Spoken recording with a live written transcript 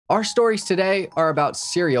Our stories today are about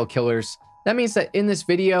serial killers. That means that in this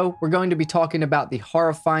video, we're going to be talking about the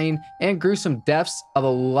horrifying and gruesome deaths of a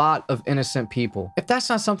lot of innocent people. If that's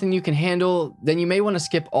not something you can handle, then you may want to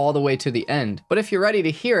skip all the way to the end. But if you're ready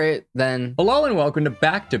to hear it, then... Hello and welcome to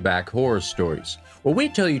Back-to-Back Horror Stories, where we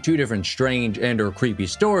tell you two different strange and/or creepy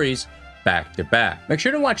stories back to back. Make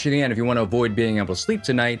sure to watch to the end if you want to avoid being able to sleep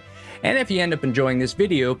tonight. And if you end up enjoying this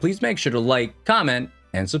video, please make sure to like, comment,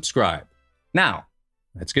 and subscribe. Now,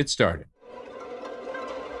 let's get started.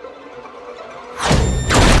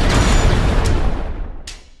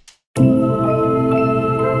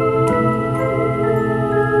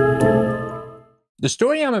 The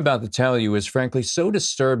story I'm about to tell you is frankly so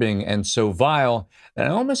disturbing and so vile that I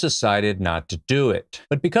almost decided not to do it.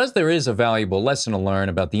 But because there is a valuable lesson to learn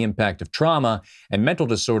about the impact of trauma and mental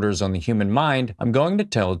disorders on the human mind, I'm going to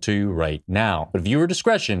tell it to you right now. But viewer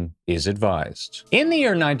discretion is advised. In the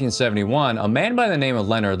year 1971, a man by the name of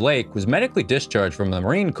Leonard Lake was medically discharged from the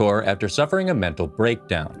Marine Corps after suffering a mental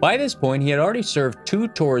breakdown. By this point, he had already served 2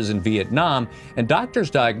 tours in Vietnam, and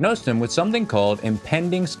doctors diagnosed him with something called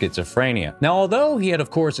impending schizophrenia. Now, although he had of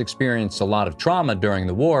course experienced a lot of trauma during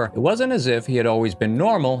the war, it wasn't as if he had always been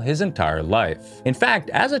normal his entire life. In fact,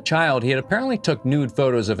 as a child, he had apparently took nude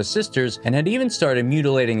photos of his sisters and had even started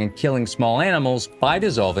mutilating and killing small animals by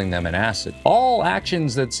dissolving them in acid. All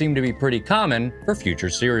actions that seemed to be pretty common for future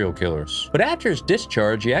serial killers. But after his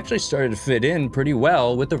discharge, he actually started to fit in pretty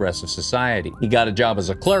well with the rest of society. He got a job as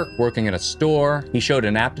a clerk working at a store, he showed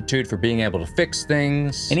an aptitude for being able to fix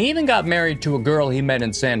things, and he even got married to a girl he met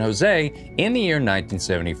in San Jose in the year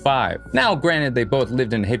 1975. Now, granted, they both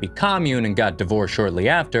lived in a hippie commune and got divorced shortly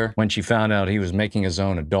after, when she found out he was making his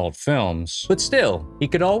own adult films. But still, he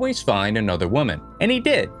could always find another woman. And he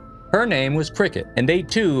did. Her name was Cricket, and they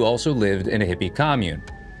too also lived in a hippie commune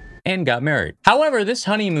and got married. However, this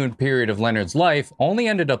honeymoon period of Leonard's life only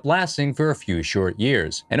ended up lasting for a few short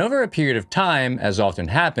years. And over a period of time, as often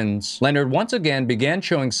happens, Leonard once again began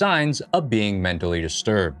showing signs of being mentally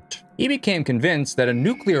disturbed. He became convinced that a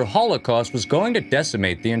nuclear holocaust was going to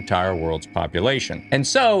decimate the entire world's population. And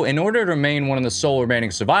so, in order to remain one of the sole remaining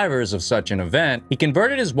survivors of such an event, he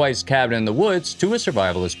converted his wife's cabin in the woods to a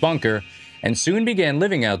survivalist bunker, and soon began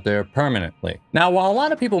living out there permanently. Now, while a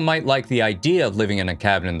lot of people might like the idea of living in a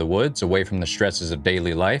cabin in the woods, away from the stresses of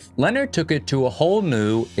daily life, Leonard took it to a whole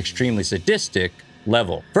new, extremely sadistic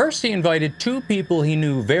level. First, he invited 2 people he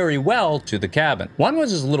knew very well to the cabin. One was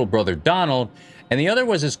his little brother Donald, and the other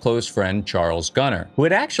was his close friend Charles Gunner, who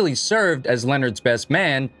had actually served as Leonard's best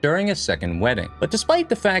man during his second wedding. But despite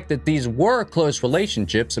the fact that these were close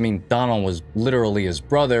relationships, I mean, Donald was literally his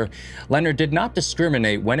brother, Leonard did not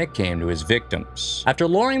discriminate when it came to his victims. After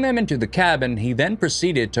luring them into the cabin, he then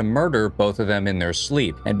proceeded to murder both of them in their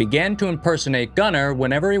sleep, and began to impersonate Gunner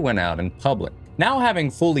whenever he went out in public. Now, having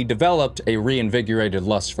fully developed a reinvigorated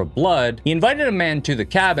lust for blood, he invited a man to the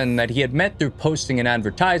cabin that he had met through posting an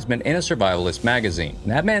advertisement in a survivalist magazine.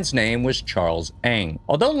 And that man's name was Charles Ng.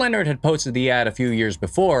 Although Leonard had posted the ad a few years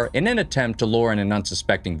before in an attempt to lure in an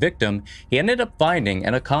unsuspecting victim, he ended up finding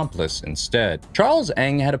an accomplice instead. Charles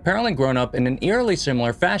Ng had apparently grown up in an eerily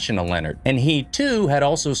similar fashion to Leonard, and he too had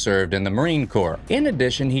also served in the Marine Corps. In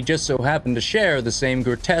addition, he just so happened to share the same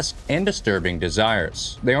grotesque and disturbing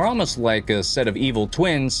desires. They are almost like a set of evil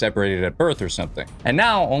twins separated at birth or something. And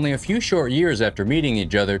now, only a few short years after meeting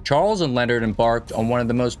each other, Charles and Leonard embarked on one of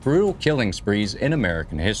the most brutal killing sprees in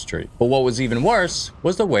American history. But what was even worse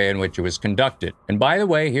was the way in which it was conducted. And by the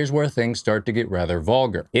way, here's where things start to get rather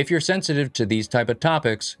vulgar. If you're sensitive to these type of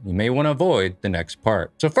topics, you may want to avoid the next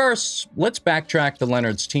part. So first, let's backtrack to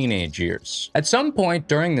Leonard's teenage years. At some point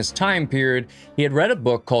during this time period, he had read a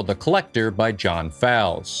book called The Collector by John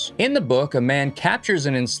Fowles. In the book, a man captures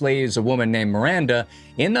and enslaves a woman named Miranda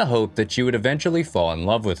in the hope that she would eventually fall in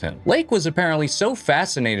love with him. Lake was apparently so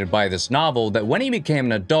fascinated by this novel that when he became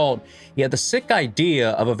an adult, he had the sick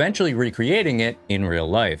idea of eventually recreating it in real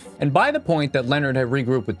life. And by the point that Leonard had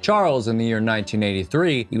regrouped with Charles in the year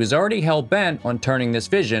 1983, he was already hell-bent on turning this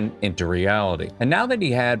vision into reality. And now that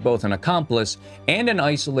he had both an accomplice and an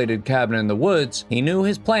isolated cabin in the woods, he knew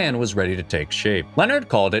his plan was ready to take shape. Leonard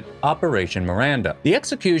called it Operation Miranda. The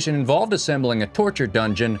execution involved assembling a torture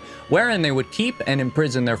dungeon wherein they would keep and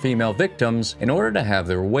imprison their female victims in order to have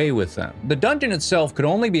their way with them. The dungeon itself could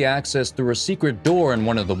only be accessed through a secret door in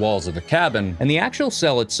one of the walls of the cabin, and the actual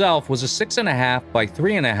cell itself was a 6.5 by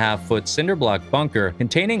 3.5 foot cinder block bunker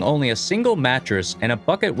containing only a single mattress and a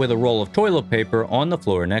bucket with a roll of toilet paper on the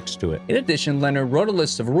floor next to it. In addition, Leonard wrote a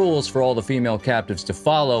list of rules for all the female captives to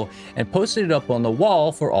follow and posted it up on the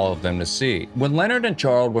wall for all of them to see. When Leonard and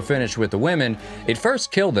Charles were finished with the women, they'd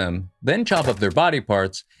first kill them, then chop up their body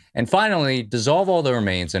parts, and finally dissolve all the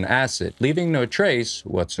remains in acid, leaving no trace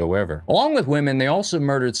whatsoever. Along with women, they also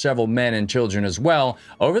murdered several men and children as well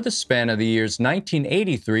over the span of the years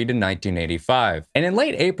 1983 to 1985. And in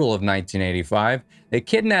late April of 1985, they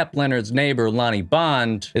kidnapped Leonard's neighbor Lonnie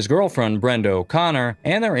Bond, his girlfriend Brenda O'Connor,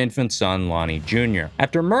 and their infant son Lonnie Jr.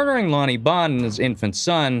 After murdering Lonnie Bond and his infant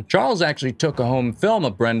son, Charles actually took a home film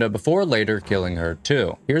of Brenda before later killing her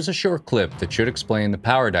too. Here's a short clip that should explain the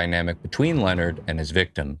power dynamic between Leonard and his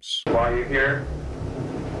victims. While you're here,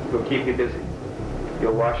 we'll keep you busy.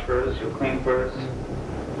 You'll wash for us, you'll clean for us,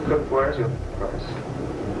 cook for us, you'll cook for us.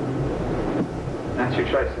 That's your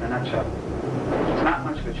choice in a nutshell. It's not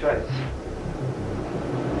much of a choice.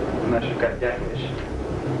 Unless you've got a death wish.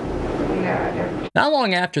 Not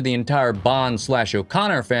long after the entire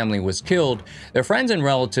Bond/O'Connor family was killed, their friends and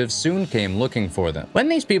relatives soon came looking for them. When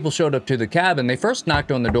these people showed up to the cabin, they first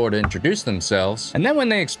knocked on the door to introduce themselves, and then when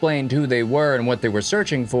they explained who they were and what they were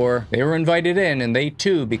searching for, they were invited in and they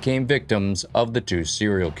too became victims of the two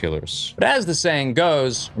serial killers. But as the saying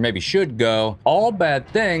goes, or maybe should go, all bad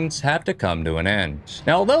things have to come to an end.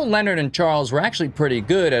 Now, although Leonard and Charles were actually pretty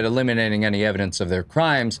good at eliminating any evidence of their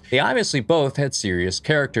crimes, they obviously both had serious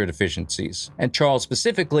character deficiencies, and Charles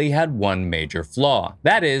specifically had one major flaw.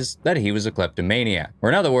 That is, that he was a kleptomaniac, or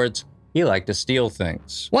in other words, he liked to steal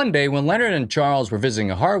things. One day, when Leonard and Charles were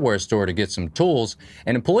visiting a hardware store to get some tools,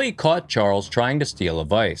 an employee caught Charles trying to steal a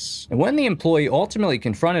vise. And when the employee ultimately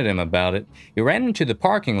confronted him about it, he ran into the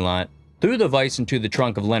parking lot, threw the vise into the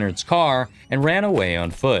trunk of Leonard's car, and ran away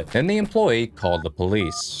on foot. Then the employee called the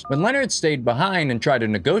police. When Leonard stayed behind and tried to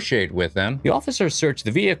negotiate with them, the officers searched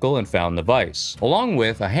the vehicle and found the vise, along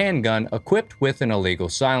with a handgun equipped with an illegal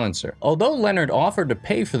silencer. Although Leonard offered to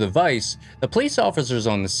pay for the vise, the police officers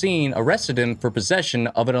on the scene arrested him for possession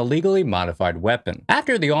of an illegally modified weapon.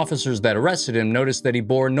 After the officers that arrested him noticed that he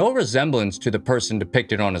bore no resemblance to the person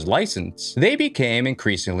depicted on his license, they became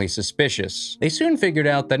increasingly suspicious. They soon figured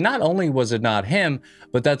out that not only was it not him,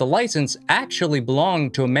 but that the license actually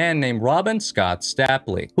belonged to a man named Robin Scott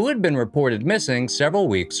Stapley, who had been reported missing several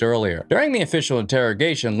weeks earlier. During the official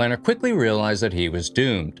interrogation, Leonard quickly realized that he was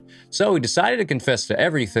doomed, so he decided to confess to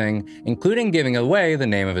everything, including giving away the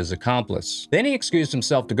name of his accomplice. Then he excused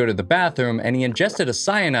himself to go to the bathroom, and he ingested a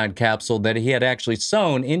cyanide capsule that he had actually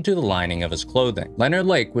sewn into the lining of his clothing. Leonard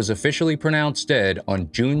Lake was officially pronounced dead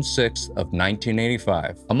on June 6th of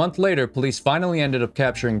 1985. A month later, police finally ended up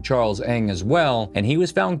capturing Charles Ng as well, and he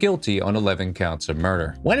was found guilty on 11 counts of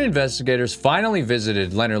murder. When investigators finally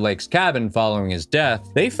visited Leonard Lake's cabin following his death,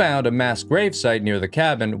 they found a mass gravesite near the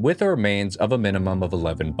cabin with the remains of a minimum of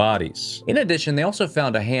 11 bodies. In addition, they also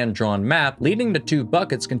found a hand-drawn map leading to 2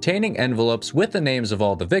 buckets containing envelopes with the names of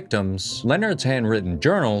all the victims, Leonard's handwritten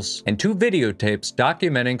journals, and 2 videotapes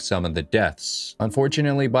documenting some of the deaths.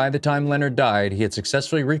 Unfortunately, by the time Leonard died, he had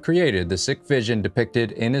successfully recreated the sick vision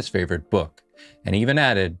depicted in his favorite book, and even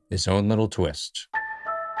added his own little twist.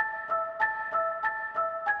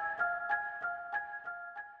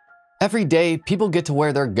 Every day, people get to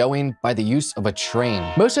where they're going by the use of a train.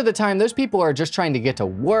 Most of the time, those people are just trying to get to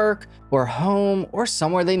work or home or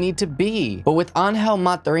somewhere they need to be. But with Angel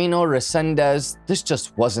Maturino Resendez, this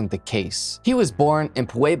just wasn't the case. He was born in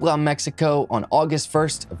Puebla, Mexico on August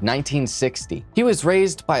 1st of 1960. He was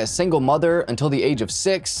raised by a single mother until the age of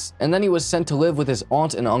 6, and then he was sent to live with his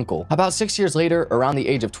aunt and uncle. About 6 years later, around the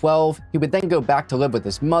age of 12, he would then go back to live with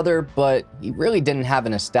his mother, but he really didn't have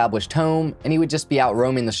an established home, and he would just be out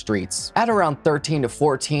roaming the streets. At around 13 to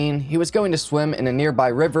 14, he was going to swim in a nearby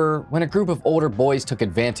river when a group of older boys took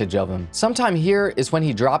advantage of him. Sometime here is when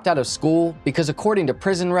he dropped out of school because according to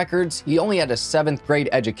prison records, he only had a 7th grade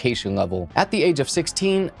education level. At the age of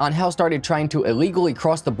 16, Angel started trying to illegally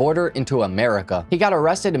cross the border into America. He got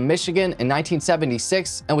arrested in Michigan in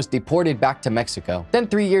 1976 and was deported back to Mexico. Then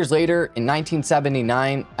 3 years later, in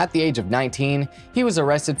 1979, at the age of 19, he was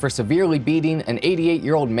arrested for severely beating an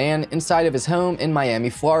 88-year-old man inside of his home in Miami,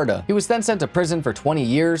 Florida. He was then sent to prison for 20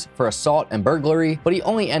 years for assault and burglary, but he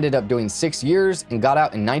only ended up doing 6 years and got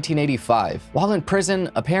out in 1985. While in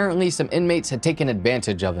prison, apparently some inmates had taken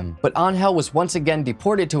advantage of him, but Angel was once again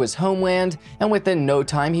deported to his homeland, and within no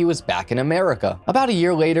time he was back in America. About a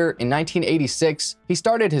year later, in 1986, he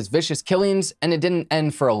started his vicious killings, and it didn't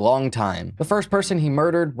end for a long time. The first person he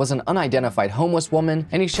murdered was an unidentified homeless woman,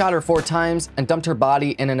 and he shot her 4 times and dumped her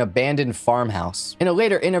body in an abandoned farmhouse. In a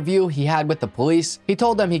later interview he had with the police, he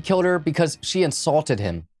told them he killed her because she insulted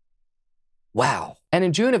him. Wow. And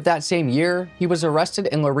in June of that same year, he was arrested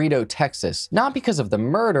in Laredo, Texas, not because of the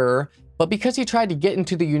murder, but because he tried to get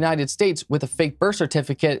into the United States with a fake birth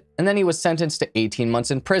certificate, and then he was sentenced to 18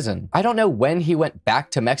 months in prison. I don't know when he went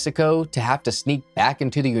back to Mexico to have to sneak back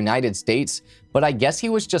into the United States, but I guess he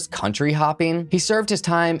was just country hopping. He served his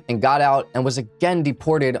time and got out and was again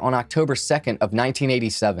deported on October 2nd of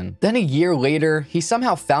 1987. Then a year later, he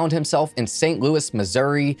somehow found himself in St. Louis,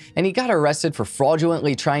 Missouri, and he got arrested for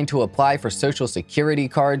fraudulently trying to apply for Social Security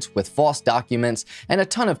cards with false documents and a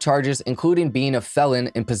ton of charges, including being a felon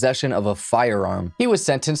in possession of a firearm. He was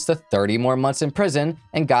sentenced to 30 more months in prison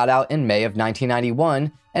and got out in May of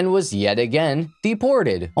 1991 and was yet again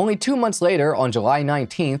deported. Only 2 months later, on July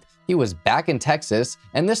 19th, he was back in Texas,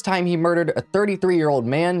 and this time he murdered a 33-year-old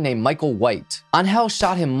man named Michael White. Angel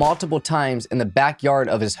shot him multiple times in the backyard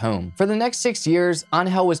of his home. For the next 6 years,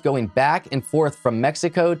 Angel was going back and forth from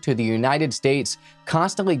Mexico to the United States,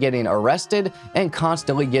 constantly getting arrested and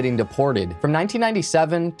constantly getting deported. From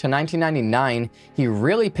 1997 to 1999, he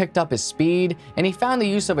really picked up his speed, and he found the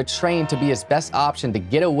use of a train to be his best option to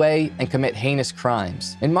get away and commit heinous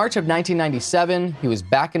crimes. In March of 1997, he was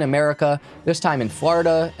back in America, this time in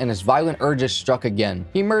Florida, and his violent urges struck again.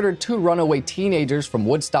 He murdered 2 runaway teenagers from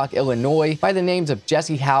Woodstock, Illinois by the names of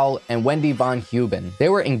Jesse Howell and Wendy Von Heuben. They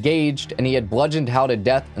were engaged, and he had bludgeoned Howell to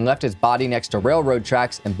death and left his body next to railroad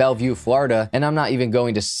tracks in Bellevue, Florida, and I'm not even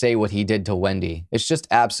going to say what he did to Wendy. It's just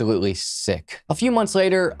absolutely sick. A few months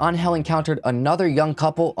later, Angel encountered another young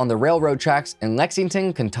couple on the railroad tracks in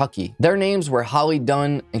Lexington, Kentucky. Their names were Holly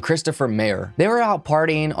Dunn and Christopher Mayer. They were out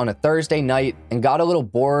partying on a Thursday night and got a little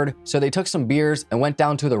bored, so they took some beers and went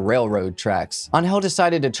down to the railroad tracks. Angel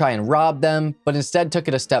decided to try and rob them, but instead took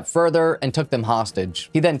it a step further and took them hostage.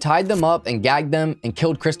 He then tied them up and gagged them and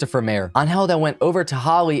killed Christopher Mayer. Angel then went over to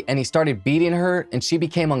Holly and he started beating her, and she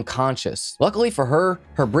became unconscious. Luckily for her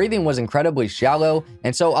breathing was incredibly shallow,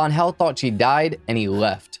 and so Angel thought she died and he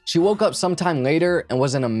left. She woke up sometime later and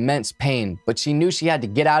was in immense pain, but she knew she had to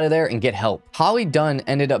get out of there and get help. Holly Dunn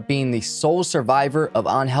ended up being the sole survivor of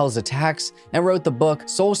Angel's attacks and wrote the book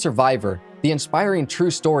Sole Survivor: The Inspiring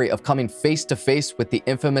True Story of Coming Face to Face with the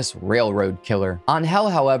Infamous Railroad Killer. Angel,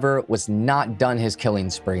 however, was not done his killing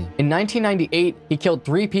spree. In 1998, he killed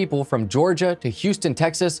 3 people from Georgia to Houston,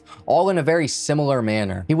 Texas, all in a very similar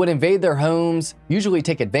manner. He would invade their homes, usually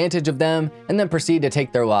take advantage of them, and then proceed to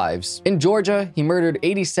take their lives. In Georgia, he murdered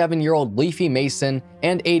 87-year-old Leafy Mason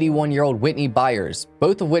and 81-year-old Whitney Byers,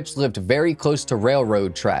 both of which lived very close to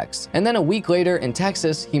railroad tracks. And then a week later in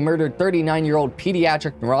Texas, he murdered 39-year-old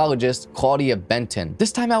pediatric neurologist Claudia Benton.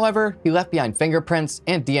 This time, however, he left behind fingerprints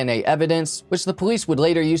and DNA evidence, which the police would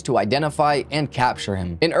later use to identify and capture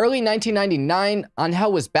him. In early 1999,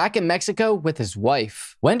 Angel was back in Mexico with his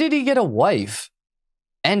wife. When did he get a wife?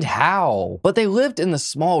 And how? But they lived in the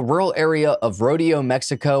small rural area of Rodeo,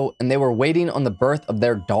 Mexico, and they were waiting on the birth of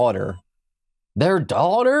their daughter. Their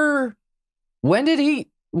daughter? When did he...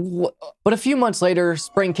 But a few months later,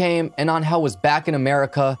 spring came and Angel was back in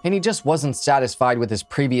America, and he just wasn't satisfied with his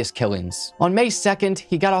previous killings. On May 2nd,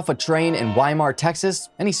 he got off a train in Weimar, Texas,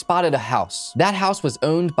 and he spotted a house. That house was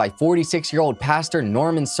owned by 46-year-old pastor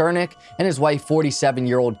Norman Cernick and his wife,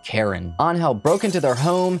 47-year-old Karen. Angel broke into their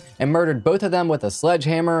home and murdered both of them with a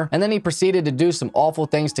sledgehammer, and then he proceeded to do some awful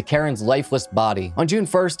things to Karen's lifeless body. On June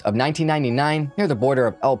 1st of 1999, near the border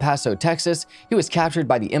of El Paso, Texas, he was captured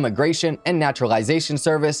by the Immigration and Naturalization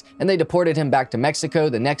Service, and they deported him back to Mexico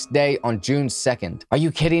the next day on June 2nd. Are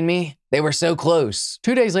you kidding me? They were so close.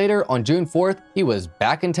 2 days later, on June 4th, he was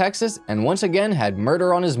back in Texas and once again had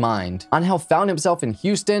murder on his mind. Angel found himself in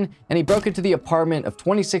Houston, and he broke into the apartment of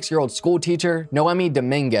 26-year-old schoolteacher Noemi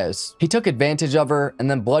Dominguez. He took advantage of her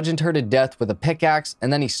and then bludgeoned her to death with a pickaxe,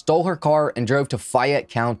 and then he stole her car and drove to Fayette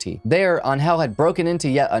County. There, Angel had broken into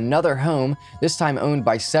yet another home, this time owned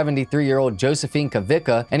by 73-year-old Josephine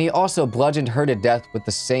Kavica, and he also bludgeoned her to death with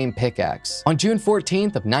the same pickaxe. On June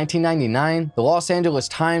 14th of 1999, the Los Angeles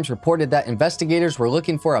Times reported that investigators were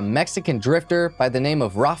looking for a Mexican drifter by the name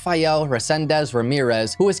of Rafael Resendez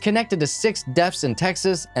Ramirez, who was connected to 6 deaths in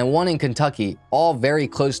Texas and 1 in Kentucky, all very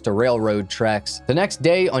close to railroad tracks. The next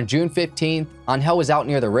day, on June 15th, Angel was out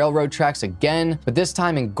near the railroad tracks again, but this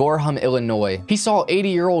time in Gorham, Illinois. He saw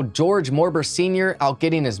 80-year-old George Morber Sr. out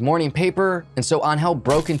getting his morning paper, and so Angel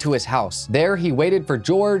broke into his house. There, he waited for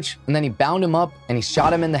George, and then he bound him up and he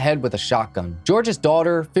shot him in the head with a shotgun. George's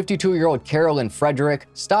daughter, 52-year-old Carolyn Frederick,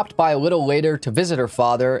 stopped by a little later to visit her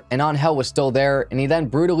father, and Angel was still there, and he then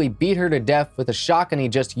brutally beat her to death with a shotgun he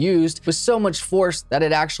just used with so much force that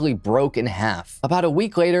it actually broke in half. About a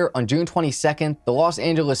week later, on June 22nd, the Los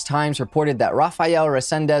Angeles Times reported that Rafael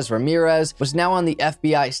Resendez Ramirez was now on the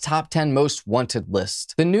FBI's top 10 most wanted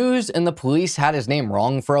list. The news and the police had his name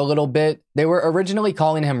wrong for a little bit. They were originally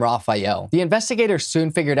calling him Rafael. The investigators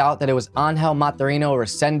soon figured out that it was Angel Maturino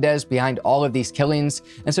Resendez behind all of these killings,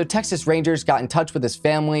 and so Texas Rangers got in touch with his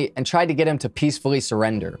family and tried to get him to peacefully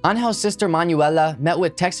surrender. Angel's sister Manuela met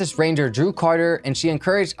with Texas Ranger Drew Carter, and she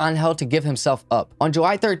encouraged Angel to give himself up. On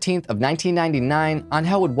July 13th of 1999,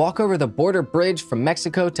 Angel would walk over the border bridge from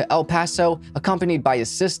Mexico to El Paso, accompanied by his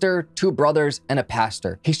sister, 2 brothers, and a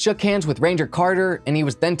pastor. He shook hands with Ranger Carter, and he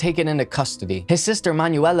was then taken into custody. His sister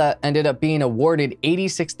Manuela ended up being awarded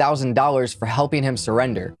 $86,000 for helping him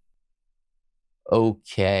surrender.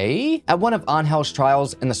 Okay. At one of Angel's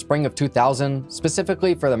trials in the spring of 2000,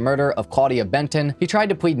 specifically for the murder of Claudia Benton, he tried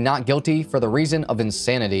to plead not guilty for the reason of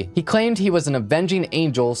insanity. He claimed he was an avenging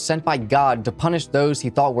angel sent by God to punish those he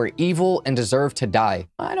thought were evil and deserved to die.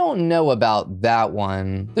 I don't know about that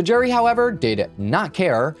one. The jury, however, did not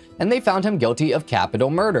care, and they found him guilty of capital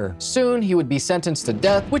murder. Soon, he would be sentenced to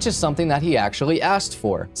death, which is something that he actually asked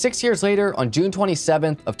for. 6 years later, on June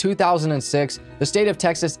 27th of 2006, the state of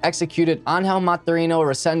Texas executed Angel Maturino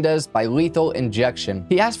Resendez by lethal injection.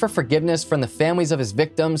 He asked for forgiveness from the families of his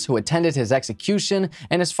victims who attended his execution,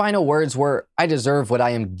 and his final words were, "I deserve what I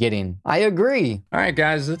am getting." I agree. All right,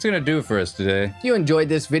 guys, that's gonna do it for us today. If you enjoyed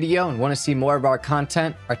this video and want to see more of our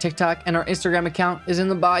content, our TikTok and our Instagram account is in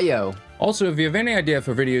the bio. Also, if you have any idea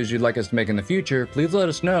for videos you'd like us to make in the future, please let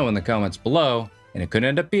us know in the comments below, and it could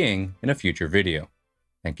end up being in a future video.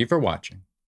 Thank you for watching.